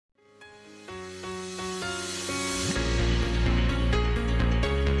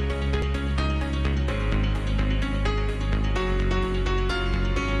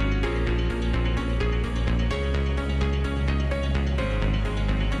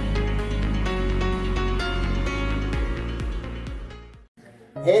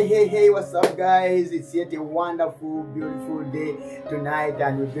Hey, what's up, guys? It's yet a wonderful, beautiful day tonight,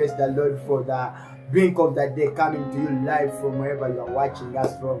 and we bless the Lord for the brink of the day coming to you live from wherever you are watching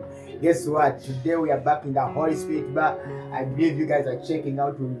us from. Guess what? Today we are back in the Holy Spirit bar. I believe you guys are checking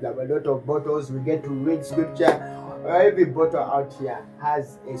out. We have a lot of bottles. We get to read scripture. Every bottle out here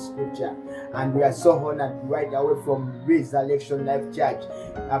has a scripture, and we are so honored right away from Resurrection Life Church.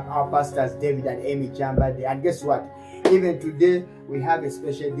 Our pastors David and Amy Chambade. And guess what? Even today we have a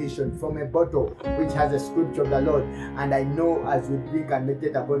special edition from a bottle which has a scripture of the Lord, and I know as we drink and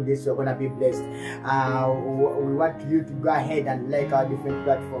meditate upon this, you're gonna be blessed. We want you to go ahead and like our different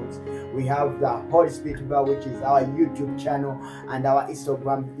platforms. We have the Holy Spirit Bar, which is our YouTube channel, and our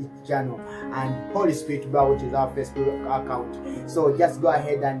Instagram channel, and Holy Spirit Bar, which is our Facebook account. So just go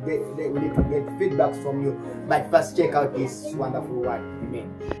ahead and we need to get feedbacks from you. But first, check out this wonderful word.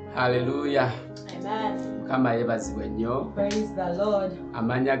 Amen. Hallelujah. Amen. Praise the Lord.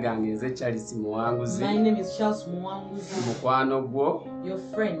 Amanya gange nze Charles Muwanguzi. My name is Charles Muwanguzi. Mukwano gwo. Your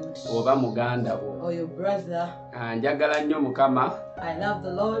friend. Oba muganda wo. Or your brother. Njagala nnyo Mukama. I love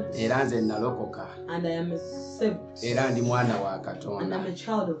the Lord. Era nze nalokoka. And I am saved. Era ndi mwana wa Katonda. And I'm a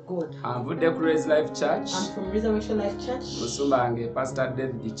child of God. Anvudde ku Praise Life Church. I'm from Resurrection Life Church. Musumbange Pastor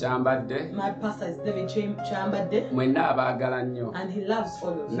David Chambade. My pastor is David Chambade. Mwenna abaagala nnyo. And he loves all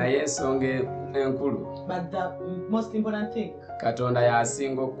of you. Naye ensonga enkulu. But the most important thing Katonda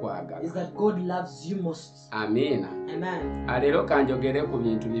yasinga okwagala is that God loves you most. Amina. Amen. Alero kanjogere ku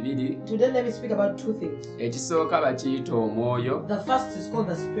bintu bibiri. Today let me speak about two things. Ekisooka bakiyita omwoyo. The first is called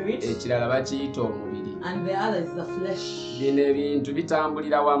the spirit. Ekirala bakiyita omubiri. And the other is the flesh. Bino ebintu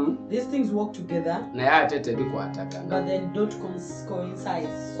bitambulira wamu. These things work together. Naye ate tebikwatagana. But then don't coincide.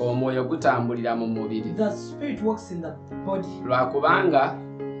 Omwoyo gutambulira mu mubiri. The spirit works in the body. Lwakubanga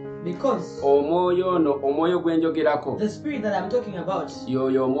because omwoyo gwenjogerako, the spirit that I'm talking about,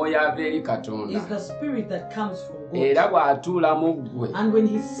 yoyo omwoyo ava eri Katonda, is the spirit that comes from God. Era bw'atuula mu ggwe, and when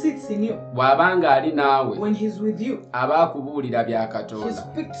he sits in you, bw'abanga ali naawe, when he's with you, aba akubuulira bya Katonda. He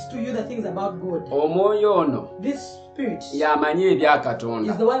speaks to you the things about God. Omwoyo ono, this spirit, yamanyi ebya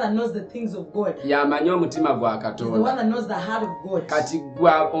Katonda, is the one that knows the things of God. Yamanyi omutima gwa Is the Katonda. one that knows the heart of God. Kati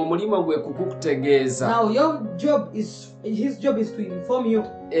gwa omulimo gwe kukutegeeza. Now his job is to inform you.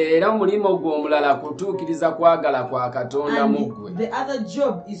 Era omulimo gwe omulala kutuukiriza kwagala kwa Katonda mu ggwe. The other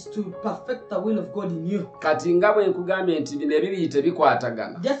job is to perfect the will of God in you. Kati nga bwe nkugambye nti bino ebibiri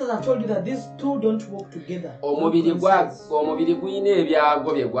tebikwatagana. Just as I've told you that these two don't work together. Omubiri guyina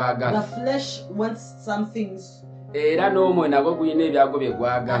ebyago bye gwagala. The flesh wants some things. Era n'omwoyo nagwo guyina ebyago bye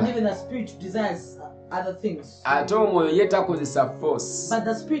gwagala. And even the spirit desires other things. Ate omwoyo ye takozesa force. But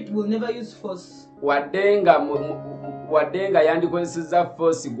the spirit will never use force. wadde nga yandikozesezza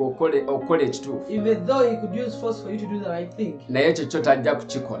force okole ekituufu. Even though he could use force for you to do the right thing. Naye ekyo kyo tajja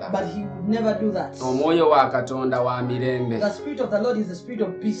kukikola. But he would never do that. Omwoyo wa Katonda wa mirembe. The spirit of the Lord is the spirit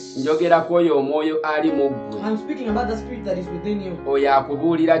of peace. Njogera ku oyo omwoyo ali mu ggwe. I'm speaking about the spirit that is within you. Oyo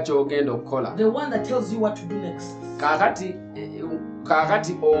akubuulira ky'ogenda okukola. The one that tells you what to do next. Kaakati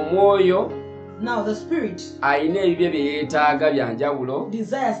omwoyo, now the spirit, ayina ebibye bye yeetaaga bya njawulo,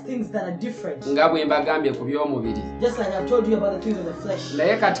 desires things that are different. Nga bwe mbagambye ku by'omubiri. Just like I've told you about the things of the flesh.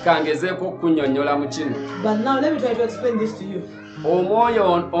 Naye kati kangezeeko okunnyonnyola mu kino. But now let me try to explain this to you.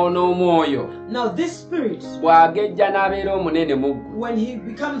 Omwoyo now this spirit, bw'agejja n'abeera omunene mu ggwe, when he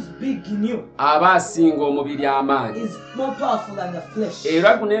becomes big in you, aba asinga omubiri amaanyi, is more powerful than the flesh.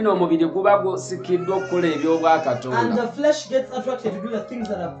 Era kunene omubiri guba gusikiddwa okukola eby'obwa Katonda. And the flesh gets attracted to do the things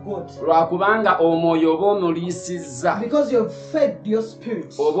that are good. Lwakubanga omwoyo oba omuliisizza. Because you've fed your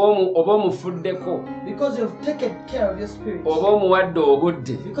spirit. Oba omufuddeko. Because you've taken care of your spirit. Oba omuwadde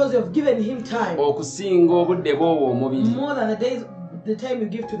obudde. Because you've given him time. Okusinga obudde bw'obwo omubiri. More than the time you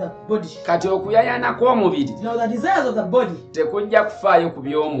give to the body. Kati okuyayana kw'omubiri, now the desires of the body, tekujja kufaayo ku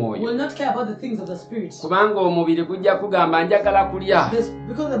by'omwoyo. Will not care about the things of the spirit. Kubanga omubiri gujja kugamba njagala kulya.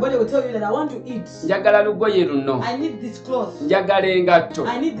 Because the body will tell you that I want to eat. Njagala lugoye luno. I need this cloth. Njagala engatto.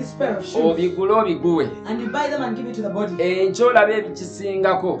 I need this pair of shoes. Obigule obiguwe. And you buy them and give it to the body. Enkya olaba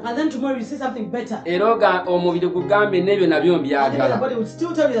ebikisingako. And then tomorrow you see something better. Era omubiri gugambe n'ebyo nabyo mbyagala. And then the body will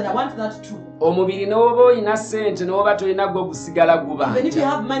still tell you that I want that too. Omubiri n'oba oyina ssente n'oba tolina gwo gusigala gubanja. Even if you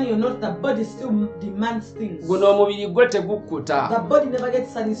have money or not, the body still demands things. Guno omubiri gwo tegukkuta. The body never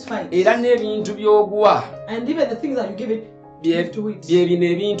gets satisfied. Era n'ebintu by'oguwa. And even the things that you give it, bye bino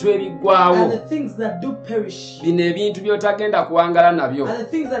ebintu ebiggwaawo. and the things that do perish. Bino ebintu by'otagenda kuwangala nabyo. And the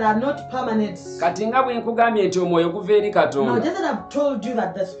things that are not permanent. Kati nga bwe nkugambye nti omwoyo guva eri Katonda. Now just that I've told you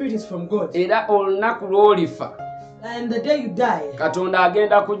that the spirit is from God. Era olunaku lw'olifa. And the day you die, Katonda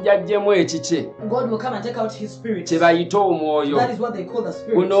agenda kujjajjemu ekikye God will come and take out his spirit. kye bayita omwoyo. That is what they call the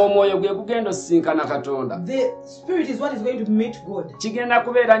spirit. Guno omwoyo gwe gugenda osisinkana Katonda. The spirit is what is going to meet God. Kigenda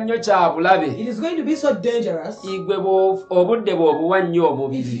kubeera nnyo kya bulabe. It is going to be so dangerous Igwe obudde bw'obuwa nnyo if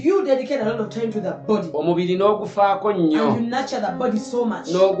omubiri. you dedicate a lot of time to the body Omubiri n'ogufaako nnyo. and you nurture the body so much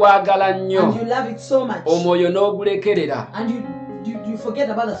N'ogwagala nnyo. and you love it so much Omwoyo n'ogulekerera. and you forget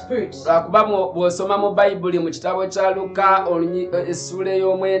about the spirit. Lwakuba bw'osoma mu Bayibuli mu kitabo kya Luka essuula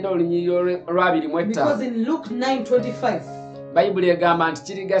ey'omwenda olunyiriri lwa 25. Because in Luke 9:25, Bayibuli egamba nti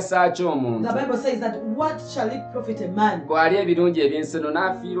kirigasa ki the omuntu Bible says that what shall it profit a man bw'alya ebirungi eby'ensi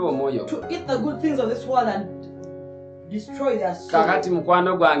n'afiira omwoyo. to eat the good things of this world and destroy their soul. Kakati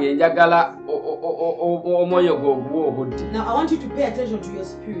mukwano gwange njagala omwoyo gwe oguwa obudde. Now I want you to pay attention to your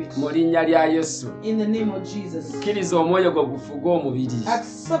spirit Mu linnya lya Yesu. in the name of Jesus. Kkiriza omwoyo gwe gufuge omubiri.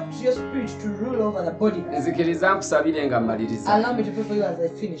 Accept your spirit to rule over the body. Nzikiriza nkusabire nga mmaliriza. Allow me to pray for you as I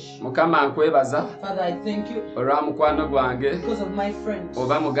finish. Mukama nkwebaza Father, I thank you olwa mukwano gwange because of my friend.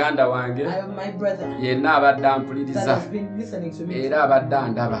 oba muganda wange I have my brother yenna abadde that ampuliriza has been listening to me era abadde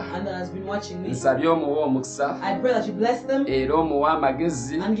andaba. and that has been watching me. Nsabye omuwa omukisa I pray that you bless them era omuwa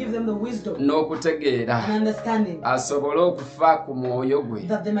amagezi and give them the wisdom n'okutegeera and understanding asobole okufa ku mwoyo gwe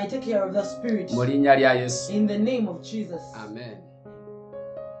that they might take care of the spirit mu linnya lya Yesu. in the name of Jesus. Amen.